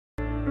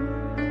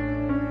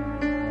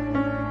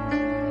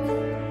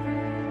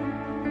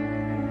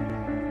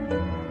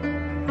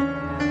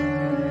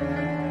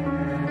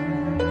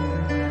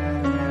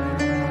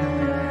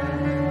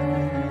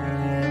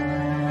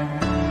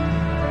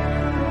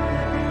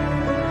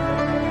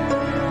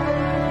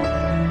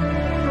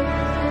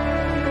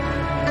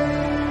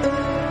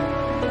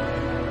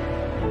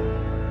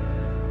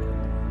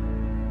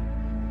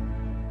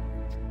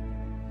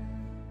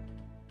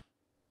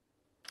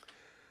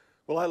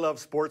I love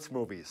sports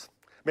movies.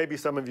 Maybe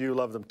some of you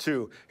love them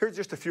too. Here's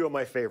just a few of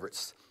my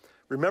favorites.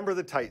 Remember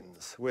the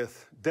Titans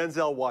with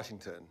Denzel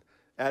Washington.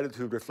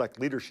 Attitude reflect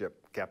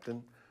leadership,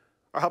 Captain.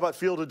 Or how about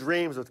Field of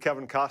Dreams with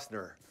Kevin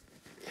Costner?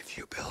 If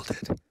you build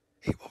it,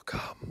 he will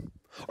come.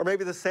 Or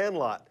maybe The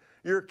Sandlot.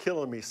 You're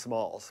killing me,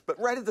 Smalls. But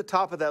right at the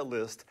top of that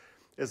list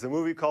is a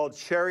movie called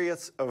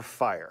Chariots of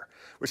Fire,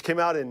 which came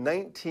out in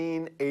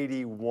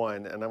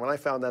 1981. And when I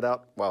found that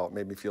out, wow, it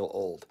made me feel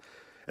old.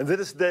 And to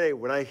this day,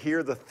 when I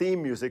hear the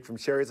theme music from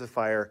Chariots of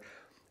Fire,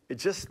 it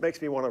just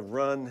makes me want to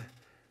run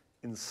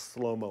in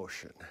slow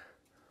motion.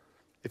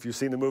 If you've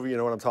seen the movie, you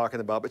know what I'm talking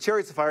about. But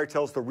Chariots of Fire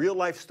tells the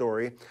real-life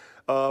story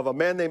of a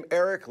man named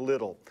Eric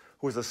Liddell,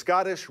 who was a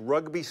Scottish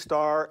rugby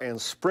star and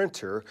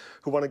sprinter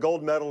who won a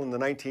gold medal in the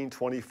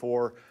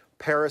 1924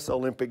 Paris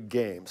Olympic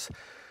Games.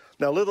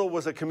 Now, Liddell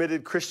was a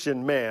committed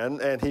Christian man,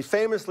 and he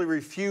famously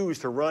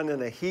refused to run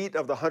in a heat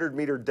of the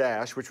 100-meter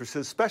dash, which was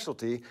his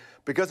specialty,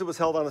 because it was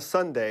held on a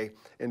Sunday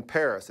in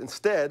Paris.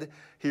 Instead,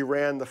 he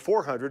ran the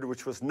 400,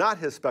 which was not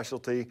his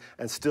specialty,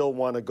 and still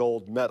won a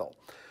gold medal.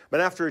 But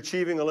after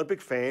achieving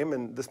Olympic fame,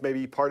 and this may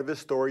be part of his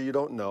story you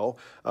don't know,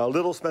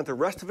 Liddell spent the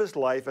rest of his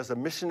life as a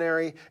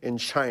missionary in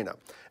China.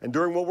 And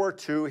during World War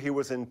II, he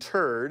was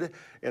interred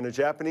in a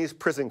Japanese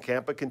prison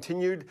camp, but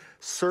continued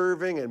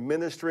serving and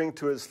ministering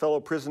to his fellow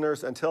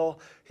prisoners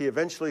until he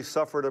eventually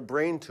suffered a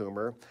brain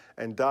tumor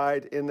and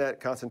died in that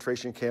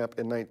concentration camp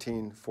in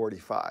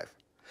 1945.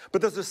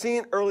 But there's a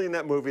scene early in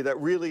that movie that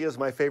really is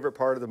my favorite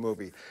part of the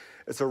movie.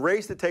 It's a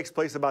race that takes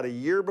place about a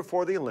year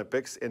before the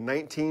Olympics in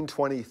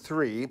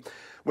 1923,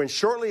 when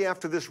shortly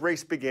after this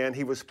race began,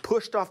 he was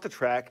pushed off the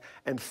track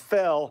and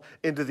fell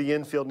into the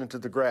infield, into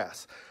the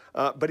grass.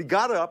 But he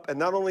got up and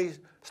not only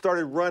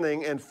started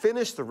running and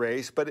finished the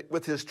race, but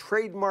with his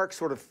trademark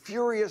sort of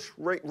furious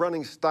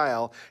running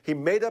style, he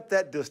made up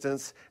that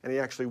distance and he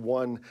actually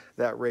won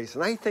that race.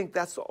 And I think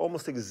that's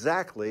almost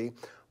exactly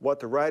what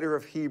the writer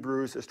of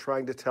Hebrews is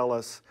trying to tell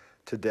us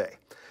today.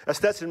 As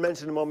Stetson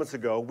mentioned moments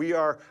ago, we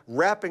are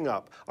wrapping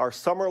up our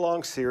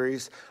summer-long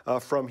series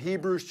from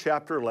Hebrews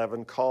chapter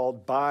 11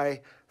 called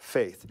By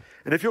Faith.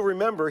 And if you'll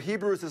remember,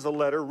 Hebrews is a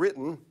letter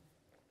written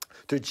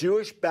to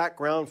Jewish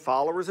background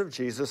followers of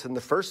Jesus in the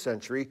first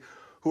century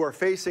who are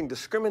facing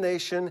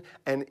discrimination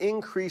and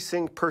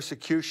increasing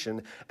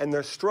persecution, and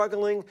they're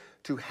struggling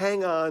to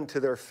hang on to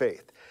their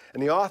faith.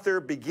 And the author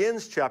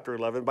begins chapter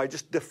 11 by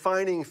just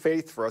defining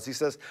faith for us. He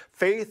says,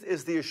 faith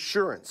is the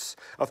assurance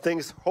of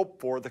things hoped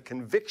for, the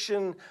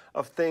conviction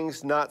of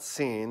things not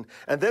seen.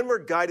 And then we're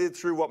guided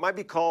through what might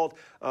be called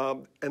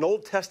an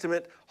Old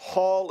Testament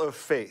hall of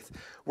faith,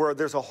 where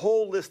there's a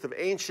whole list of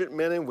ancient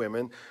men and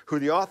women who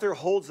the author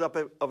holds up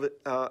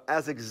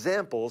as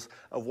examples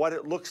of what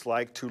it looks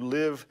like to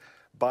live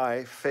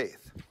by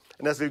faith.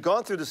 And as we've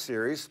gone through the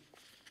series,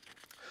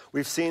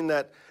 we've seen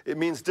that it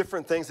means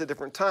different things at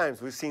different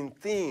times. We've seen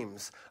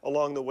themes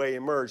along the way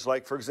emerge.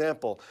 Like, for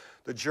example,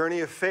 the journey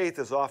of faith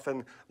is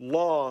often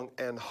long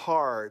and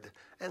hard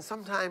and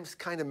sometimes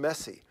kind of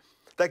messy.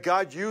 That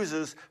God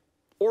uses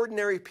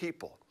ordinary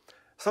people,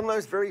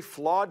 sometimes very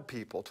flawed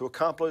people, to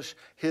accomplish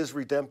his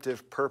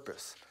redemptive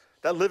purpose.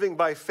 That living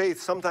by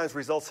faith sometimes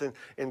results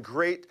in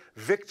great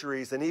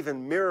victories and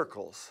even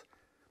miracles.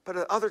 But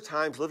at other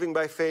times, living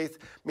by faith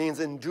means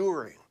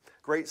enduring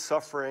great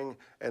suffering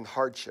and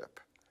hardship.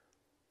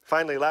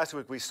 Finally, last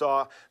week we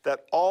saw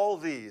that all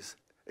these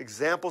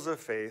examples of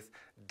faith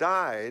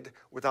died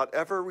without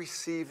ever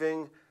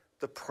receiving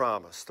the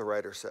promise, the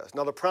writer says.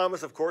 Now, the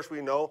promise, of course,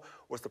 we know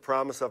was the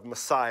promise of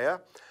Messiah,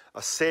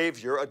 a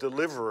Savior, a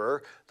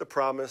deliverer, the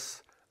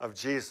promise of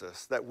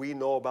Jesus that we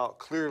know about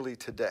clearly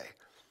today.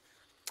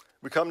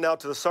 We come now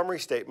to the summary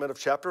statement of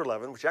chapter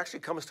 11, which actually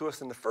comes to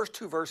us in the first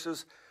two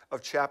verses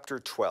of chapter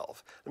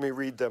 12. Let me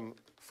read them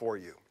for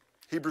you.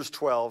 Hebrews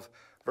 12,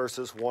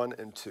 verses 1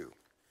 and 2.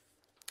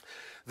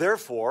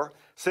 Therefore,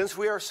 since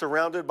we are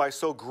surrounded by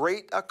so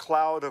great a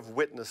cloud of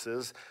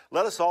witnesses,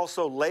 let us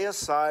also lay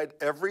aside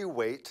every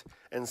weight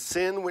and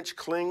sin which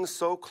clings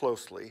so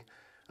closely,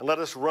 and let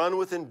us run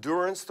with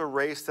endurance the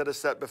race that is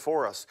set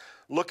before us,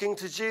 looking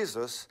to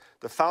Jesus,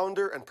 the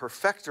founder and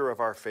perfecter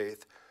of our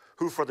faith,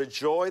 who for the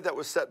joy that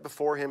was set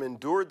before him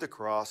endured the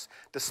cross,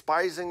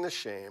 despising the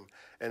shame,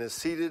 and is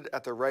seated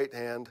at the right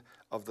hand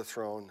of the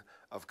throne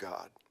of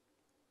God.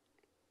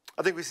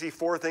 I think we see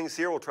four things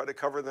here. We'll try to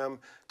cover them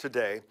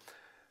today.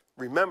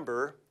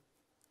 Remember,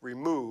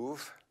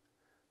 remove,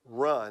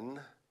 run,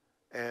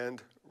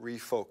 and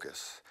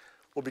refocus.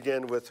 We'll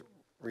begin with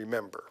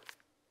remember.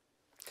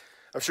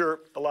 I'm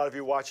sure a lot of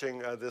you watching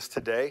this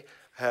today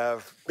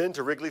have been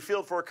to Wrigley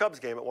Field for a Cubs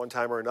game at one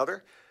time or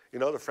another. You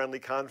know, the friendly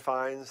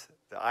confines,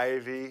 the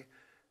Ivy,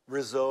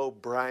 Rizzo,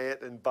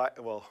 Bryant, and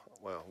well,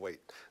 wait,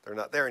 they're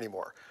not there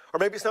anymore. Or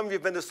maybe some of you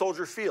have been to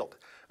Soldier Field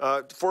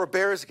for a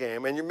Bears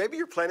game, and maybe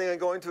you're planning on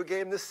going to a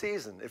game this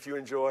season if you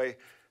enjoy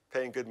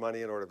paying good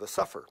money in order to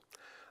suffer.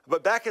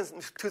 But back in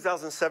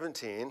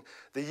 2017,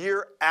 the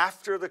year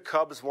after the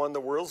Cubs won the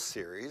World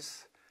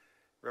Series,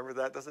 remember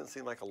that? Doesn't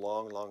seem like a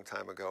long, long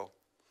time ago.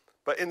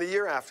 But in the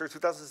year after,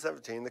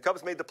 2017, the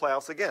Cubs made the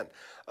playoffs again.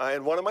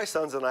 And one of my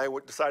sons and I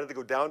decided to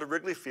go down to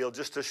Wrigley Field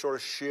just to sort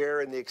of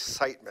share in the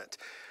excitement.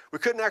 We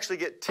couldn't actually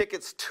get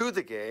tickets to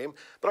the game,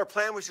 but our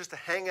plan was just to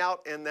hang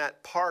out in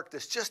that park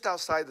that's just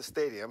outside the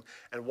stadium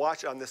and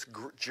watch on this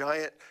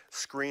giant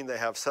screen they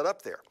have set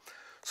up there.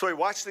 So we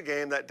watched the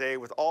game that day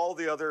with all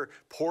the other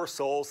poor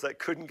souls that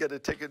couldn't get a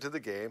ticket to the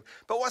game.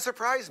 But what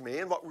surprised me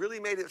and what really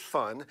made it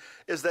fun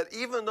is that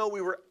even though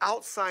we were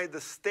outside the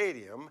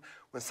stadium,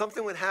 when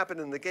something would happen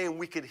in the game,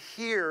 we could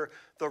hear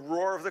the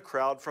roar of the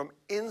crowd from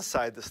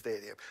inside the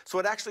stadium. So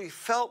it actually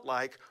felt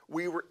like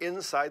we were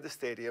inside the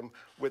stadium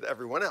with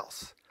everyone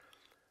else.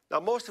 Now,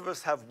 most of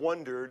us have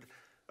wondered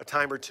a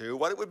time or two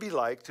what it would be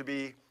like to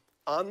be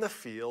on the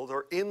field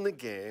or in the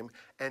game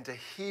and to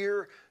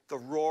hear the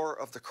roar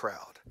of the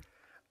crowd.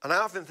 And I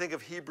often think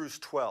of Hebrews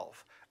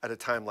 12 at a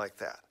time like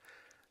that.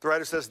 The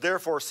writer says,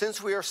 therefore,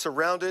 since we are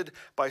surrounded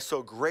by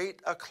so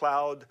great a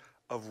cloud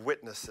of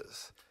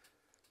witnesses.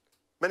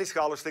 Many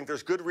scholars think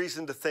there's good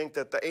reason to think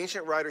that the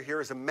ancient writer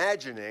here is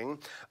imagining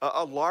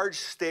a large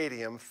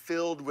stadium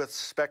filled with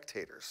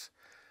spectators.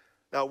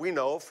 Now, we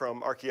know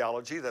from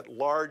archaeology that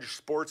large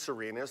sports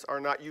arenas are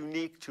not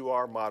unique to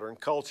our modern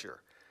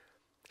culture.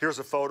 Here's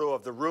a photo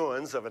of the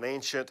ruins of an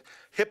ancient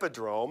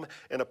hippodrome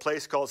in a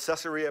place called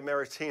Caesarea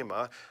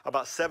Maritima,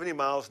 about 70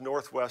 miles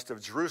northwest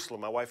of Jerusalem.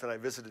 My wife and I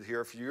visited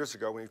here a few years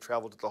ago when we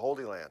traveled to the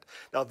Holy Land.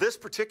 Now, this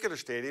particular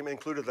stadium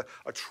included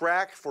a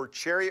track for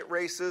chariot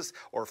races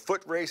or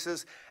foot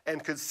races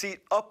and could seat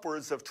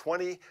upwards of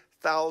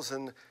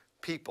 20,000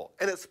 people.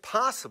 And it's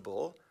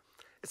possible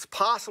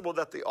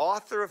that the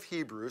author of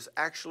Hebrews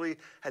actually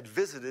had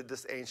visited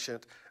this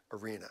ancient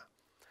arena.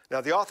 Now,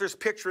 the author's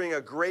picturing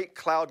a great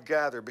cloud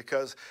gather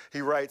because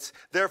he writes,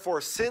 therefore,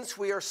 since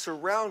we are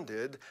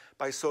surrounded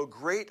by so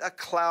great a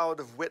cloud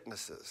of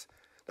witnesses.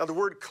 Now, the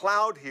word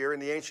cloud here in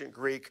the ancient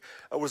Greek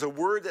was a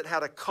word that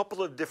had a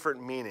couple of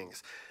different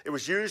meanings. It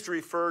was used to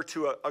refer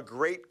to a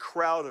great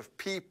crowd of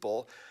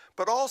people,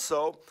 but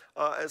also,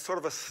 as sort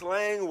of a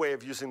slang way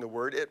of using the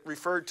word, it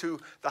referred to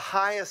the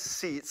highest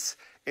seats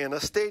in a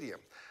stadium.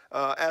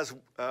 As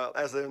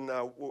in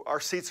our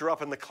seats are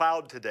up in the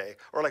cloud today,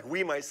 or like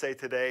we might say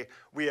today,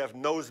 we have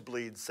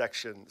nosebleed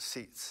section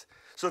seats.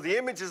 So the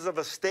images of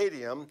a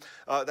stadium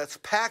that's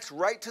packed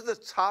right to the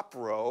top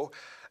row,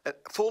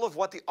 full of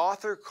what the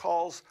author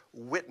calls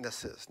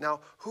witnesses. Now,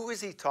 who is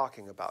he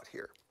talking about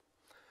here?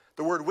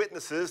 The word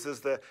witnesses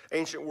is the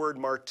ancient word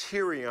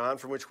martyrion,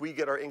 from which we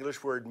get our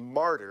English word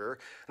martyr.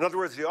 In other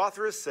words, the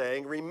author is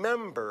saying,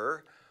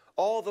 remember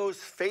all those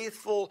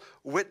faithful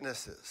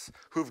witnesses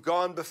who've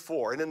gone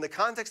before. And in the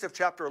context of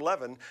chapter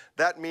 11,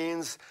 that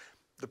means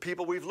the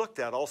people we've looked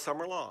at all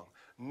summer long.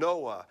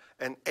 Noah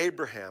and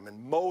Abraham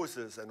and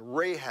Moses and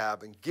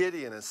Rahab and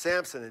Gideon and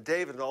Samson and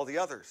David and all the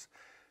others.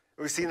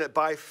 We've seen that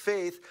by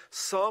faith,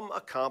 some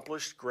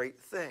accomplished great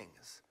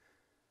things.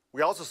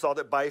 We also saw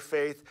that by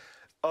faith,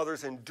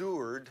 others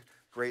endured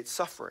great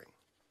suffering.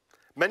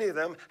 Many of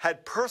them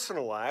had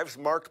personal lives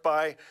marked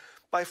by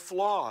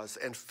flaws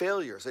and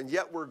failures, and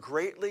yet were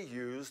greatly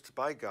used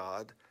by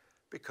God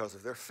because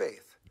of their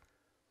faith.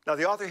 Now,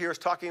 the author here is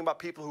talking about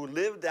people who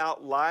lived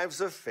out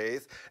lives of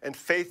faith and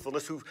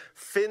faithfulness, who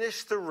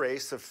finished the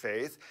race of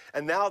faith,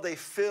 and now they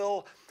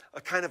fill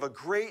a kind of a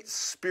great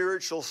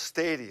spiritual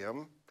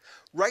stadium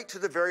right to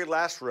the very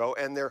last row,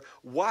 and they're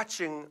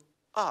watching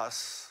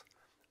us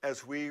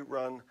as we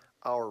run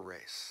our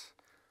race.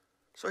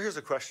 So here's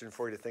a question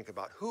for you to think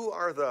about. Who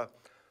are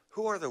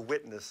the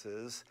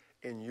witnesses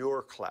in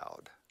your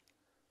cloud?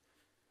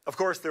 Of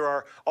course, there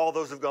are all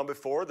those who've gone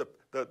before,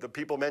 the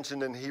people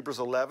mentioned in Hebrews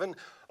 11,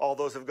 all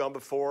those who've gone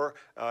before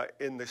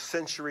in the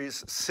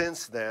centuries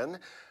since then.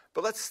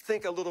 But let's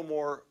think a little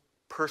more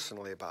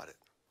personally about it.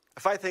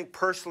 If I think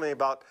personally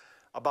about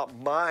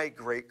my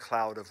great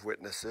cloud of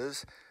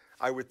witnesses,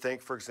 I would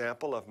think, for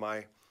example, of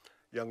my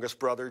youngest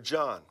brother,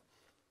 John,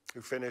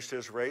 who finished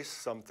his race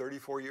some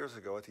 34 years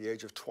ago at the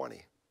age of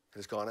 20,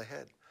 has gone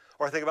ahead.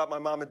 Or I think about my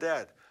mom and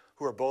dad,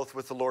 who are both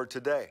with the Lord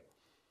today,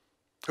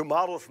 who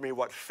modeled for me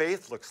what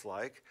faith looks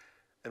like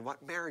and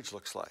what marriage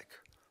looks like.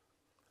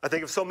 I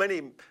think of so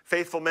many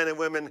faithful men and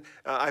women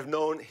I've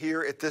known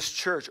here at this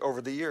church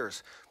over the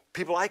years,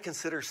 people I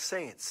consider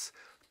saints,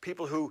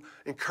 people who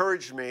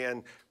encouraged me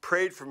and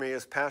prayed for me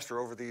as pastor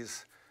over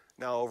these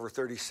now over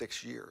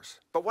 36 years.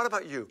 But what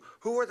about you?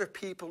 Who are the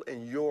people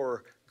in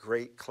your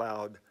great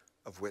cloud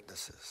of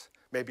witnesses?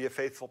 Maybe a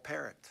faithful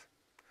parent,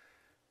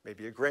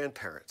 maybe a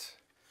grandparent,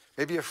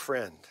 maybe a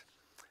friend.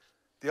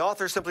 The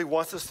author simply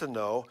wants us to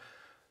know,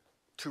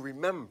 to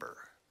remember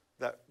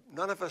that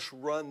none of us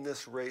run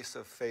this race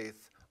of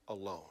faith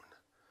alone.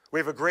 We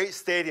have a great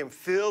stadium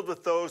filled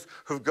with those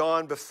who've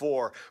gone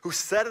before, who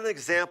set an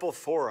example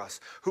for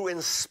us, who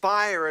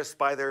inspire us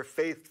by their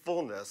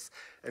faithfulness,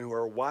 and who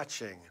are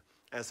watching,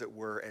 as it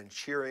were, and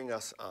cheering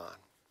us on.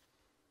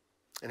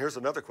 And here's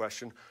another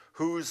question.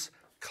 Whose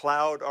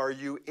cloud are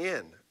you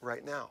in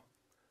right now?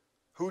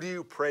 Who do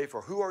you pray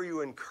for? Who are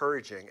you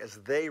encouraging as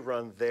they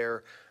run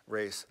their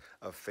race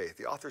of faith?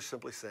 The author's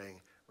simply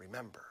saying,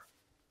 remember.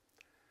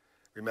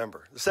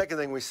 Remember. The second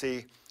thing we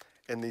see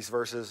in these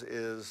verses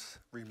is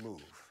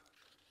remove.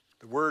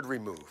 The word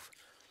remove.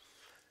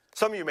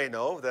 Some of you may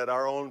know that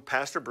our own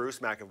Pastor Bruce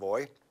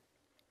McAvoy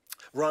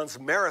runs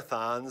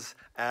marathons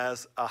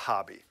as a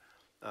hobby.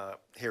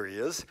 Here he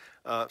is.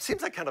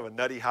 Seems like kind of a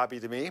nutty hobby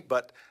to me,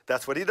 but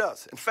that's what he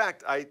does. In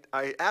fact, I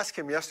asked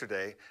him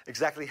yesterday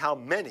exactly how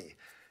many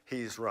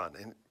he's run.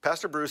 And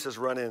Pastor Bruce has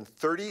run in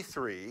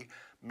 33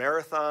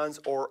 marathons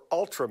or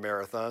ultra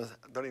marathons,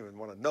 I don't even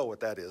want to know what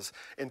that is,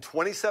 in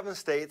 27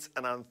 states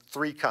and on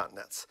 3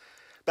 continents.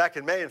 Back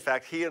in May, in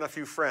fact, he and a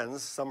few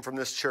friends, some from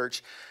this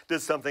church,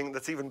 did something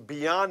that's even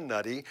beyond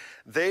nutty.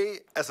 They,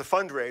 as a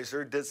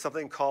fundraiser, did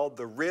something called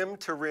the Rim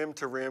to Rim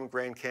to Rim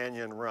Grand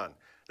Canyon Run.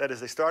 That is,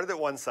 they started at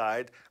one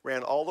side,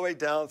 ran all the way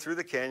down through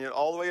the canyon,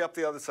 all the way up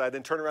the other side,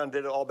 then turned around and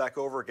did it all back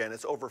over again.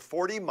 It's over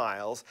 40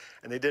 miles,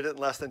 and they did it in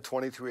less than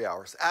 23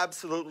 hours.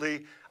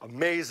 Absolutely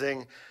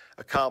amazing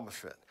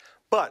accomplishment.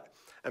 But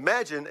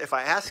imagine if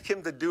I asked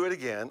him to do it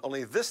again,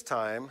 only this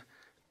time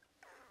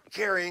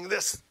carrying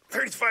this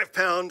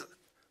 35-pound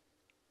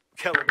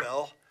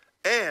kettlebell,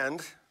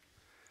 and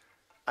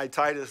I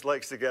tied his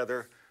legs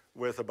together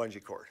with a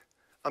bungee cord.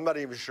 I'm not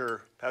even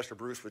sure Pastor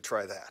Bruce would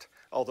try that,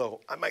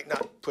 although I might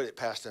not put it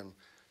past him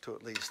to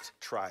at least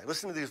try.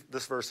 Listen to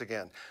this verse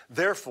again.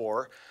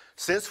 Therefore,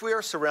 since we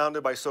are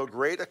surrounded by so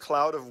great a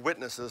cloud of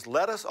witnesses,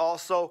 let us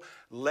also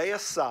lay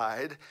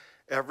aside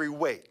every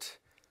weight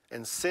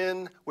and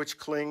sin which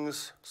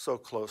clings so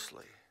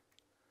closely.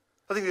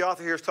 I think the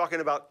author here is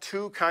talking about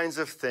 2 kinds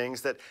of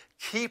things that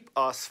keep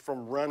us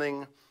from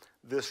running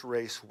this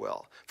race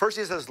well. First,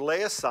 he says,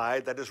 lay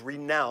aside, that is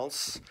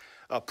renounce,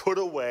 put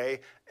away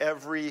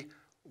every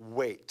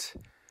weight.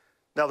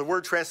 Now, the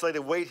word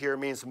translated weight here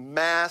means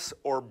mass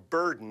or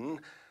burden,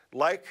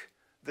 like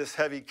this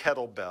heavy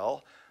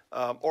kettlebell,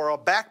 or a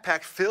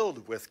backpack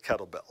filled with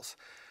kettlebells.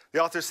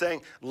 The author is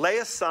saying, lay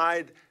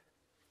aside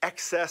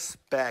excess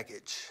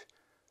baggage,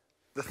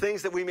 the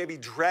things that we may be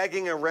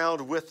dragging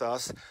around with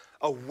us,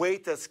 a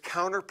weight that's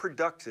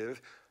counterproductive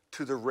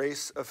to the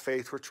race of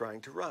faith we're trying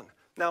to run.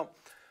 Now,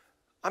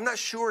 I'm not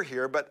sure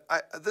here, but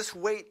this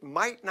weight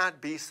might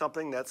not be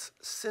something that's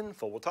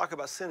sinful. We'll talk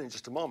about sin in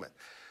just a moment.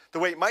 The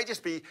weight might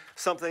just be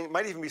something,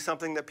 might even be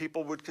something that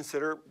people would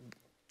consider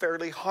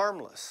fairly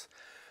harmless.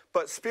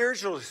 But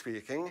spiritually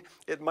speaking,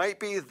 it might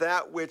be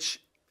that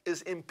which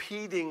is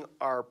impeding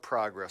our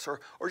progress or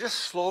just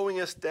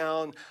slowing us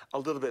down a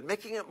little bit,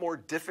 making it more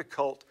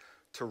difficult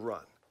to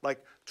run,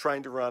 like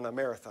trying to run a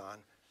marathon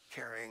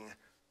carrying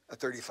a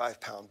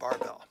 35-pound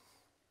barbell.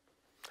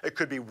 It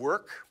could be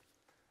work.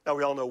 Now,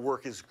 we all know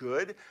work is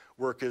good,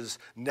 work is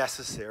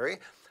necessary,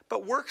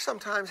 but work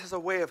sometimes has a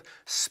way of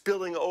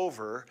spilling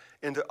over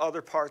into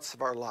other parts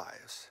of our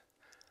lives.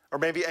 Or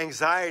maybe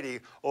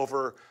anxiety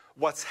over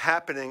what's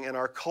happening in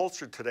our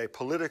culture today,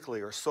 politically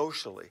or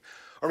socially.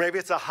 Or maybe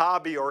it's a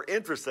hobby or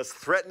interest that's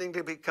threatening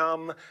to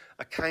become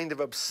a kind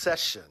of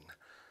obsession.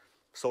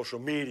 Social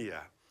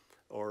media,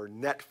 or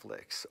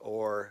Netflix,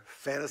 or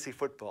fantasy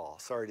football.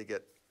 Sorry to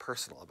get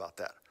personal about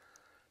that.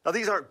 Now,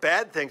 these aren't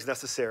bad things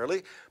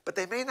necessarily, but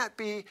they may not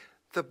be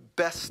the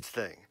best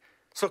thing.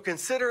 So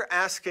consider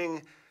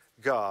asking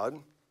God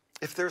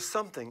if there's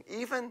something,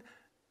 even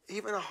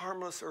a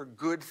harmless or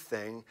good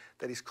thing,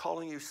 that he's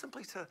calling you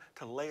simply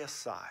to lay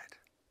aside.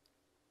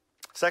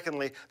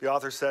 Secondly, the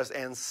author says,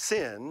 and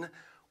sin,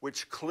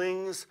 which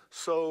clings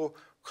so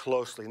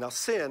closely. Now,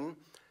 sin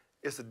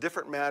is a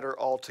different matter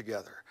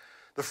altogether.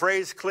 The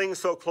phrase clings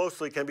so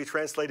closely can be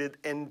translated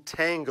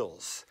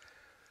entangles,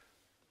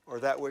 or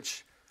that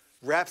which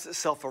wraps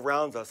itself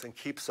around us and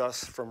keeps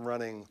us from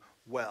running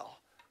well.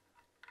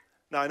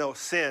 Now, I know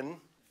sin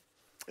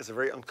is a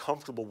very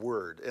uncomfortable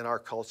word in our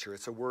culture.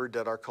 It's a word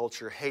that our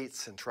culture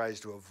hates and tries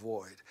to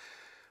avoid.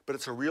 But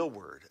it's a real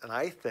word, and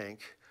I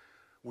think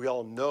we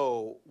all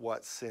know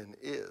what sin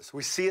is.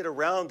 We see it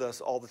around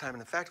us all the time,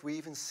 and in fact, we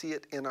even see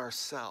it in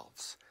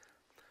ourselves.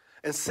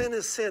 And sin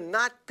is sin,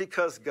 not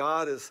because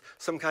God is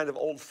some kind of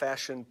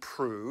old-fashioned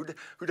prude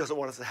who doesn't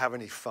want us to have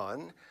any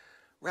fun.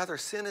 Rather,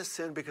 sin is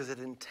sin because it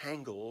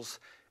entangles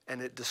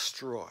and it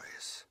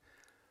destroys.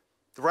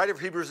 The writer of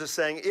Hebrews is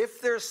saying,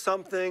 if there's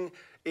something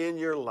in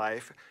your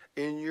life,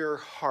 in your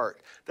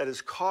heart, that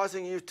is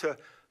causing you to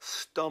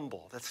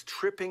stumble, that's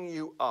tripping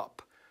you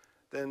up,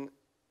 then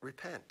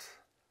repent.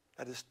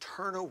 That is,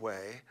 turn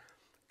away,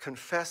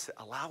 confess it,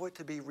 allow it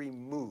to be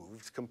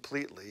removed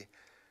completely,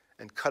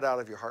 and cut out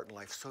of your heart and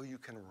life so you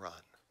can run.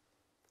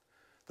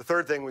 The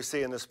third thing we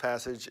see in this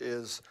passage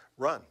is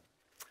run.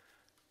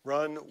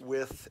 Run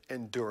with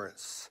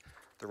endurance,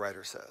 the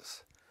writer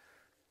says.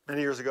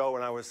 Many years ago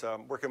when I was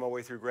working my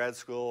way through grad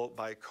school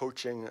by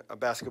coaching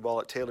basketball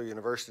at Taylor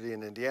University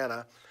in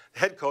Indiana, the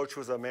head coach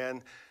was a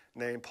man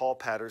named Paul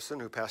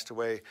Patterson, who passed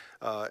away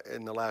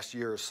in the last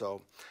year or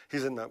so.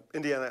 He's in the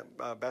Indiana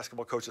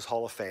Basketball Coaches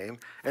Hall of Fame.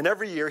 And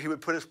every year he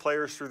would put his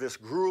players through this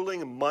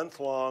grueling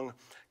month-long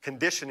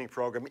conditioning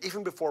program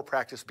even before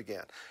practice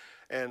began.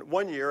 And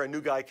one year a new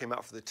guy came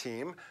out for the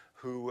team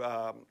who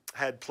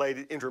had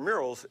played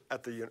intramurals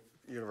at the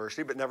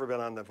university, but never been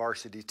on the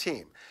varsity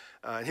team.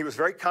 And he was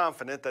very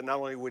confident that not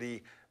only would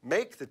he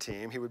make the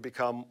team, he would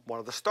become one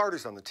of the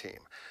starters on the team.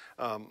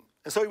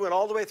 And so he went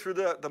all the way through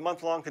the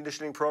month-long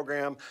conditioning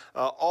program,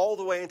 all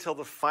the way until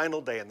the final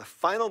day. And the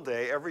final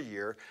day every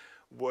year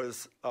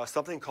was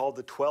something called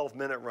the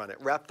 12-minute run. It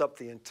wrapped up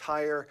the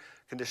entire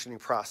conditioning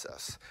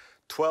process.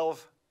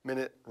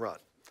 12-minute run.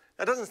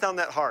 That doesn't sound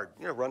that hard,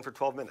 run for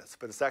 12 minutes,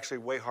 but it's actually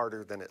way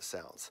harder than it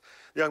sounds.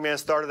 The young man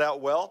started out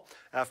well.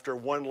 After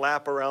one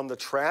lap around the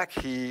track,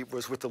 he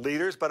was with the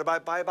leaders, but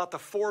by about the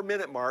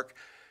 4-minute mark,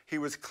 he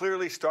was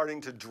clearly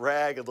starting to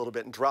drag a little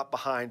bit and drop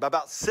behind. By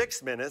about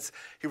 6 minutes,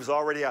 he was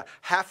already a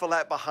half a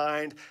lap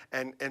behind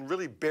and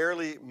really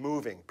barely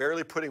moving,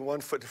 barely putting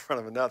one foot in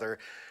front of another.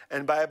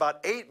 And by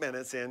about 8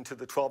 minutes into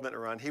the 12-minute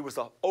run, he was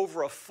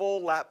over a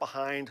full lap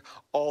behind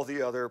all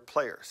the other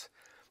players.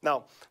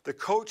 Now, the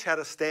coach had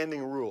a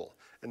standing rule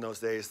in those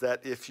days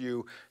that if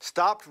you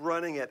stopped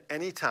running at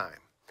any time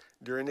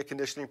during the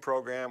conditioning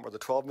program or the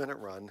 12-minute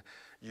run,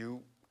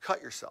 you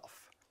cut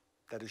yourself.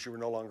 That is, you were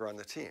no longer on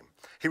the team.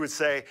 He would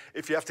say,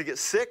 if you have to get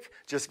sick,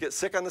 just get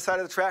sick on the side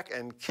of the track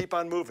and keep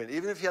on moving.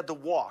 Even if you had to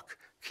walk,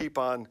 keep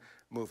on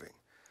moving.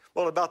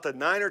 Well, about the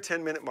 9 or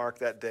 10-minute mark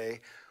that day,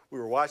 we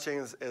were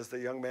watching as the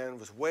young man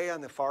was way on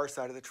the far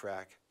side of the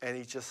track, and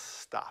he just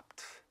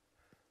stopped.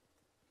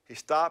 He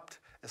stopped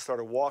and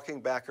started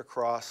walking back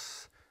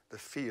across the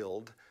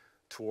field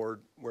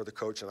toward where the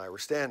coach and I were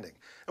standing.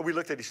 And we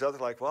looked at each other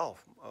like, well,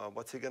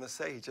 what's he going to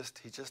say? He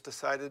just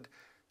decided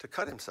to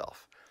cut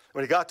himself.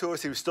 When he got to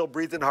us, he was still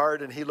breathing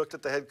hard, and he looked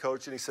at the head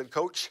coach, and he said,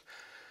 Coach,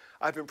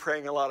 I've been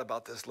praying a lot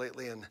about this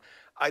lately, and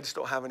I just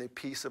don't have any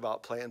peace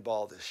about playing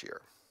ball this year.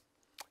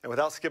 And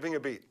without skipping a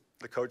beat,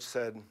 the coach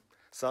said,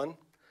 son,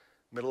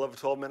 middle of a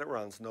 12-minute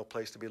run's no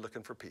place to be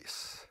looking for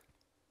peace.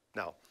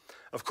 Now,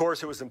 of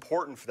course, it was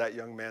important for that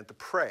young man to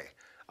pray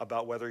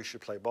about whether he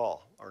should play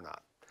ball or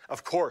not.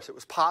 Of course, it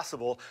was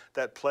possible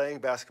that playing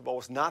basketball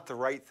was not the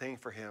right thing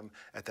for him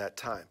at that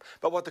time.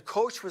 But what the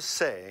coach was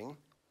saying,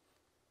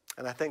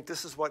 and I think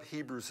this is what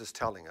Hebrews is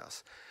telling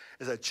us,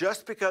 is that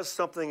just because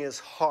something is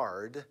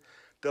hard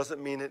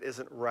doesn't mean it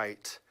isn't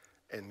right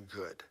and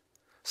good.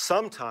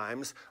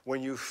 Sometimes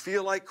when you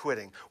feel like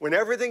quitting, when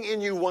everything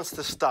in you wants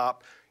to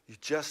stop, you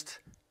just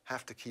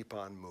have to keep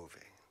on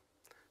moving.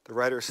 The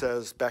writer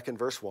says back in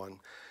verse 1,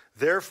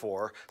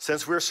 therefore,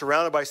 since we're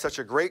surrounded by such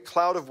a great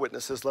cloud of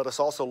witnesses, let us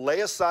also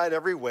lay aside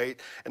every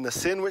weight and the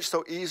sin which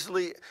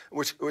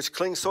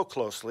clings so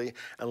closely,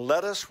 and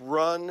let us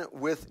run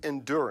with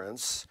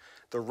endurance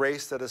the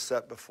race that is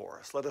set before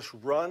us. Let us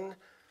run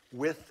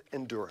with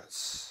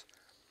endurance.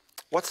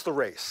 What's the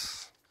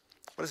race?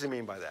 What does he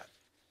mean by that?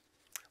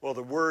 Well,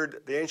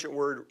 the ancient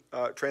word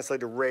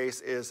translated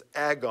race is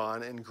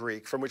agon in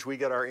Greek, from which we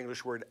get our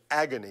English word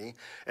agony,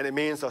 and it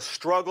means a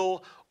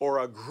struggle or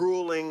a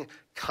grueling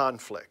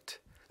conflict.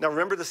 Now,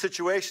 remember the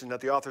situation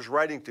that the author's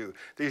writing to.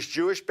 These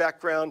Jewish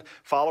background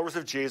followers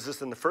of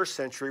Jesus in the first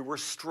century were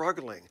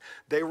struggling.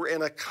 They were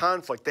in a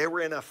conflict. They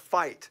were in a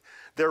fight.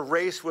 Their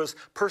race was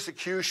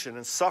persecution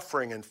and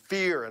suffering and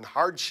fear and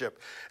hardship.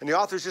 And the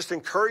author's just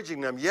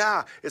encouraging them,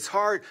 yeah, it's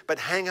hard, but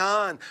hang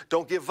on,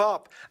 don't give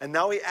up. And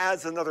now he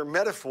adds another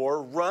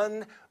metaphor,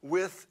 run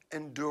with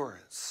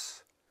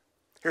endurance.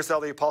 Here's how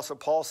the Apostle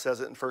Paul says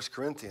it in 1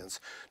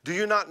 Corinthians. Do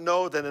you not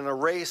know that in a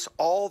race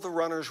all the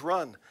runners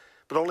run,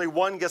 but only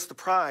one gets the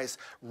prize?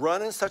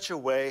 Run in such a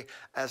way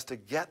as to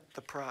get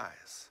the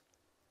prize.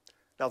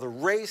 Now the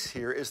race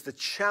here is the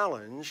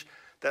challenge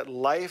that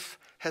life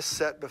has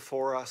set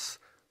before us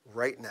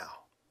right now.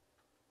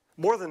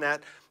 More than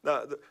that,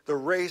 the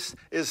race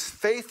is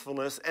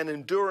faithfulness and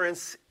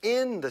endurance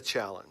in the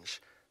challenge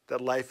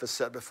that life has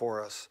set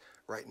before us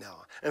right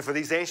now. And for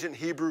these ancient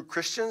Hebrew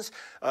Christians,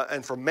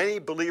 and for many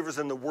believers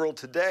in the world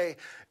today,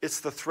 it's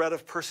the threat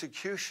of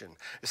persecution.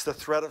 It's the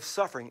threat of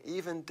suffering,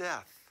 even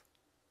death.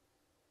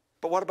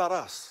 But what about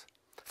us?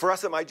 For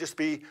us, it might just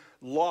be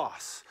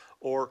loss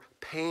or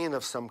pain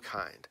of some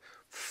kind,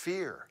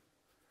 fear,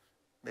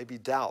 maybe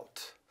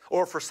doubt.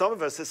 Or for some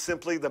of us, it's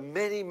simply the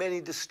many, many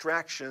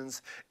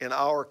distractions in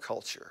our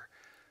culture.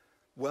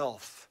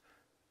 Wealth,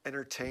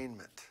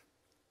 entertainment,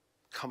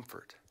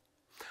 comfort.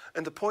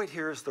 And the point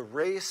here is the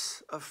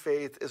race of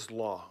faith is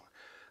long.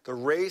 The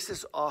race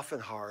is often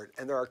hard,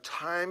 and there are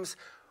times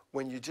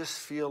when you just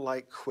feel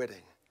like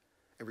quitting.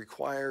 It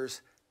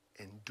requires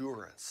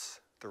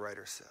endurance, the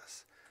writer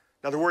says.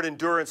 Now, the word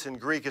endurance in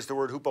Greek is the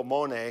word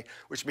hupomone,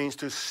 which means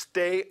to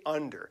stay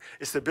under.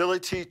 It's the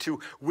ability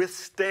to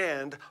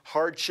withstand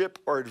hardship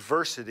or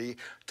adversity,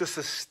 to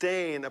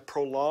sustain a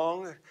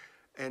prolonged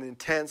and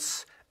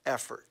intense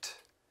effort.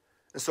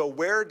 And so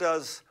where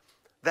does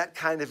that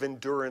kind of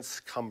endurance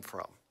come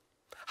from?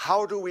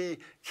 How do we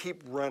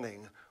keep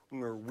running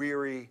when we're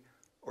weary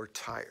or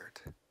tired?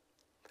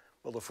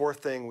 Well, the fourth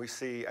thing we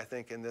see, I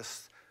think, in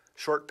this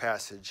short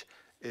passage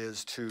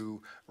is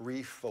to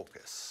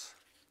refocus.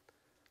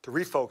 To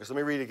refocus, let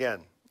me read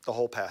again the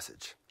whole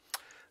passage.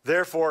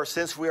 Therefore,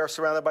 since we are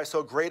surrounded by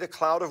so great a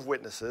cloud of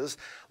witnesses,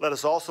 let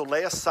us also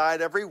lay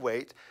aside every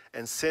weight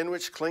and sin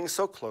which clings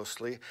so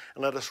closely,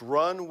 and let us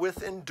run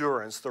with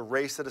endurance the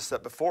race that is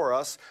set before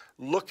us,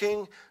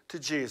 looking to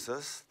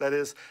Jesus, that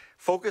is,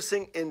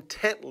 focusing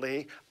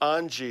intently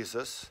on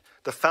Jesus,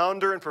 the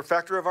founder and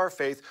perfecter of our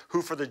faith,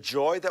 who for the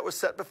joy that was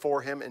set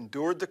before him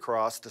endured the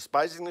cross,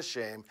 despising the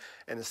shame,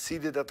 and is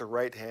seated at the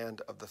right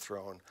hand of the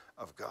throne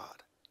of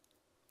God.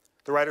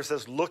 The writer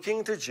says,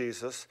 looking to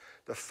Jesus,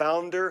 the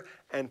founder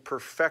and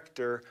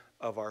perfecter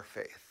of our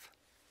faith.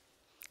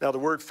 Now, the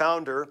word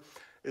founder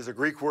is a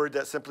Greek word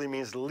that simply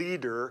means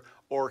leader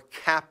or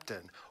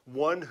captain,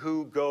 one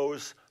who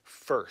goes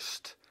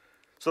first.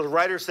 So the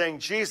writer is saying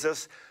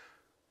Jesus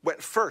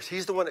went first.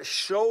 He's the one that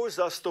shows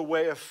us the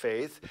way of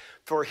faith,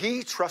 for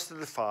he trusted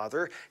the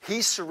Father.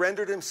 He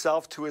surrendered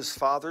himself to his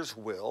Father's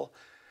will.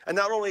 And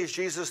not only is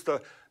Jesus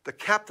the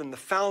captain, the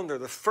founder,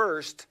 the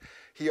first,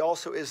 he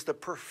also is the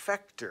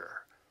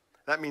perfecter.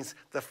 That means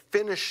the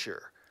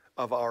finisher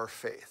of our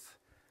faith.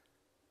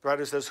 The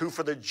writer says, who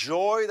for the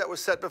joy that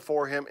was set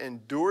before him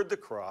endured the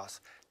cross,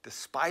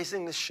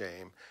 despising the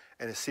shame,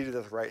 and is seated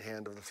at the right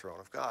hand of the throne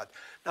of God.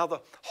 Now,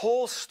 the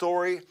whole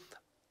story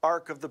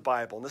arc of the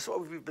Bible, and this is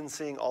what we've been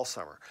seeing all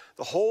summer,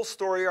 the whole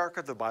story arc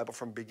of the Bible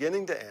from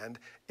beginning to end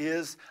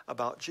is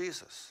about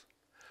Jesus.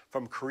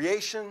 From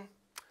creation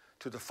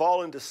to the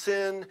fall into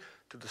sin,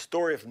 to the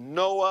story of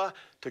Noah,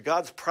 to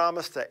God's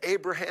promise to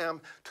Abraham,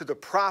 to the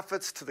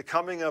prophets, to the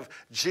coming of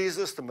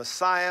Jesus, the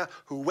Messiah,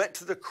 who went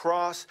to the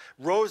cross,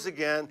 rose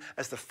again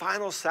as the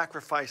final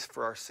sacrifice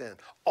for our sin.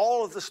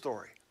 All of the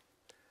story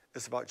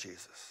is about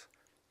Jesus.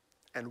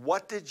 And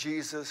what did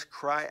Jesus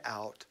cry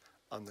out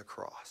on the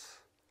cross?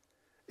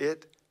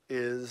 It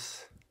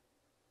is,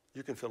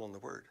 you can fill in the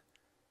word,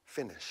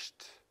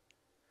 finished.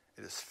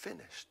 It is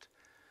finished.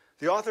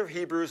 The author of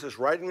Hebrews is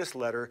writing this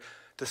letter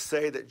to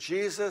say that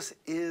Jesus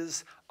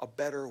is a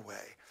better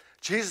way.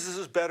 Jesus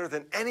is better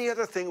than any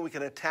other thing we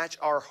can attach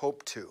our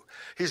hope to.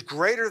 He's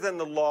greater than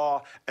the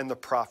law and the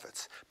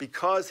prophets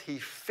because he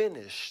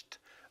finished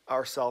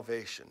our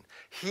salvation.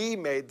 He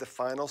made the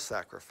final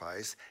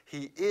sacrifice.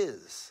 He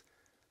is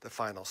the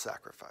final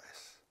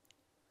sacrifice.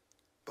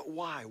 But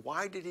why?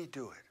 Why did he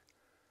do it?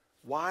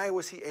 Why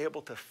was he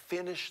able to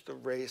finish the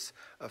race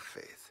of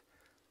faith?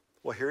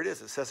 Well, here it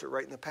is. It says it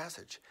right in the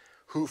passage.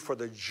 Who for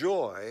the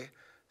joy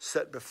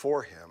set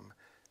before him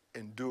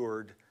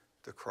endured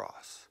the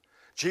cross.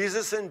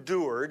 Jesus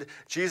endured.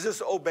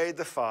 Jesus obeyed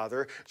the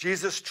Father.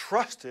 Jesus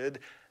trusted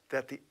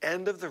that the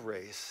end of the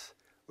race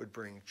would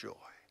bring joy.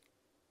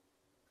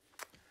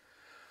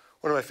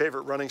 One of my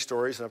favorite running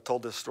stories, and I've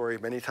told this story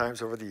many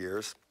times over the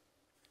years,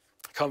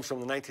 comes from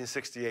the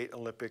 1968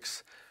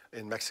 Olympics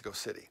in Mexico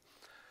City.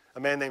 A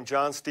man named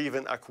John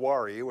Stephen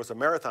Akwari was a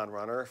marathon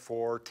runner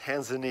for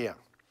Tanzania.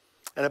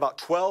 And about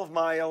 12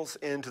 miles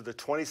into the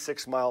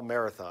 26-mile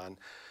marathon,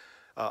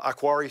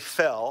 Akwari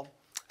fell,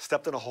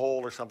 stepped in a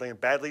hole or something, and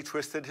badly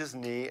twisted his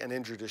knee and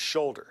injured his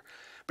shoulder.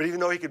 But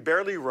even though he could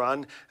barely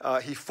run,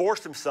 he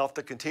forced himself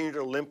to continue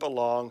to limp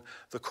along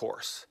the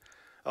course.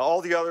 All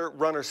the other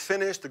runners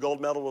finished. The gold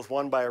medal was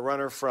won by a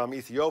runner from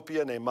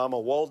Ethiopia named Mama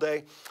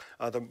Wolde.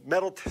 The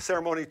medal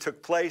ceremony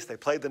took place. They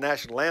played the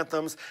national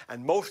anthems,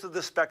 and most of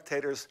the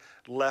spectators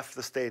left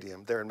the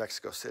stadium there in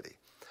Mexico City.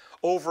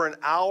 Over an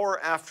hour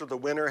after the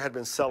winner had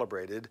been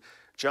celebrated,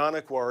 John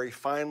Akwari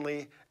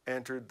finally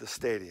entered the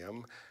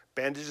stadium,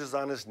 bandages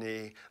on his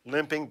knee,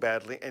 limping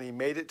badly, and he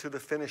made it to the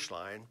finish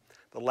line,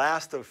 the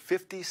last of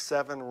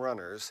 57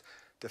 runners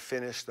to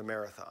finish the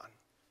marathon.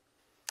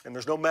 And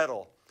there's no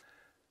medal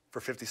for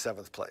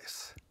 57th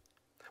place.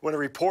 When a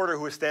reporter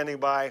who was standing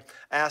by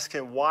asked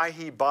him why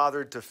he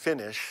bothered to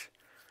finish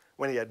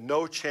when he had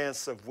no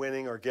chance of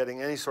winning or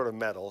getting any sort of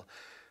medal,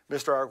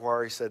 Mr.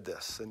 Akwari said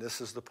this, and this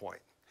is the point.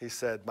 He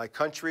said, "My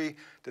country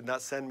did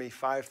not send me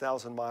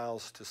 5,000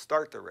 miles to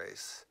start the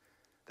race.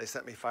 They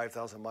sent me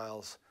 5,000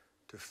 miles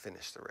to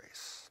finish the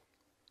race."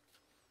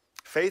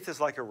 Faith is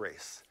like a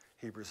race,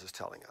 Hebrews is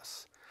telling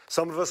us.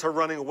 Some of us are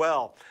running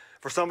well.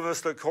 For some of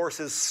us, the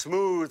course is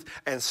smooth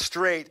and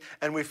straight,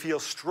 and we feel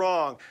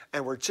strong,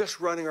 and we're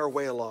just running our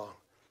way along.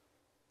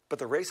 But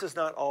the race is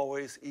not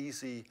always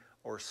easy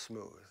or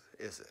smooth,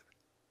 is it?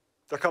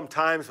 There come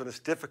times when it's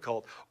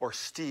difficult or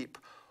steep,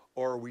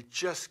 or we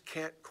just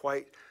can't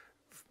quite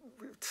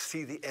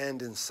see the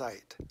end in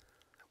sight.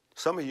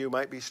 Some of you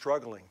might be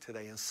struggling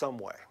today in some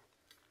way.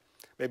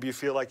 Maybe you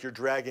feel like you're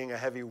dragging a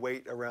heavy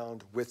weight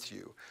around with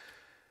you.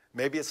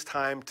 Maybe it's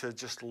time to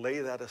just lay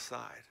that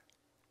aside.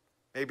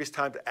 Maybe it's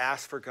time to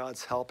ask for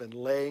God's help in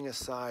laying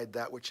aside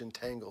that which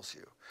entangles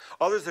you.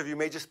 Others of you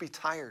may just be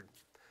tired,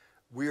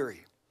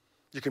 weary.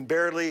 You can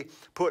barely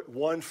put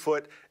one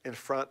foot in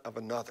front of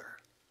another.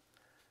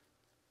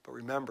 But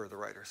remember, the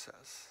writer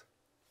says,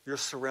 you're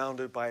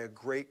surrounded by a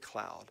great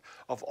cloud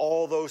of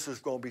all those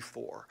who've gone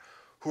before,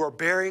 who are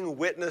bearing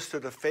witness to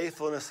the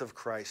faithfulness of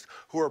Christ,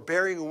 who are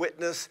bearing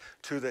witness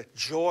to the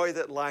joy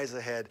that lies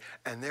ahead,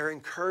 and they're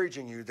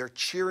encouraging you, they're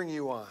cheering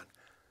you on.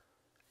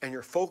 and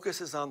your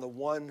focus is on the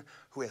one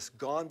who has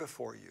gone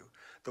before you,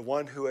 the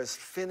one who has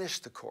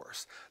finished the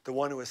course, the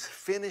one who has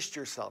finished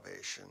your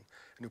salvation,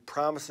 and who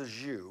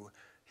promises you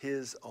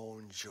his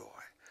own joy.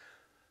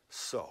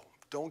 So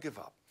don't give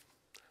up.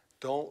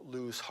 Don't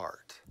lose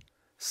heart.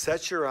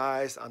 Set your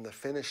eyes on the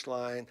finish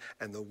line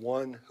and the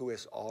one who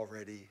has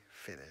already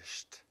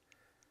finished,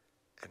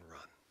 and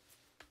run.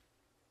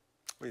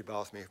 Will you bow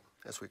with me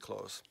as we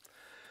close?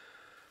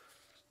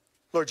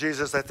 Lord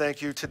Jesus, I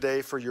thank you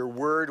today for your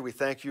word. We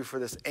thank you for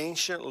this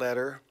ancient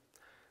letter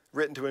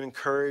written to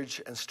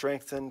encourage and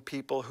strengthen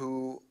people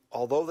who,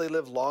 although they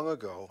lived long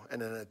ago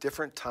and in a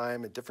different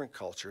time, a different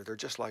culture, they're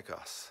just like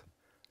us,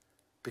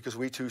 because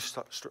we too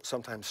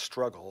sometimes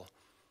struggle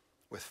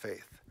with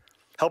faith.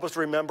 Help us to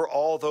remember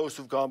all those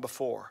who've gone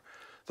before,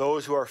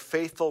 those who are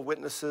faithful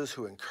witnesses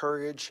who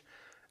encourage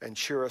and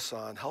cheer us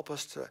on. Help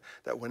us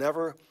that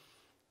wherever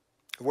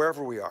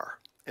we are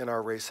in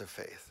our race of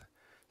faith,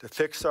 to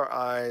fix our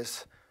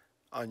eyes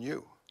on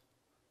you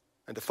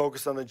and to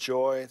focus on the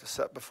joy that's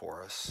set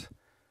before us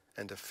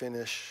and to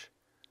finish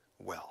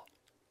well.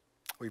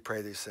 We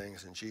pray these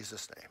things in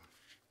Jesus' name.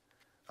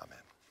 Amen.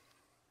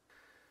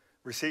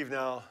 Receive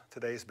now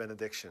today's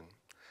benediction.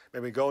 May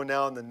we go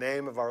now in the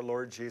name of our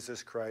Lord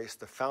Jesus Christ,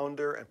 the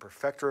founder and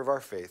perfecter of our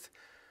faith,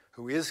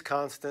 who is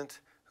constant,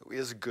 who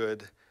is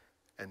good,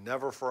 and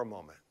never for a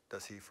moment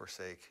does he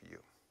forsake you.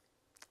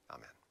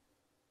 Amen.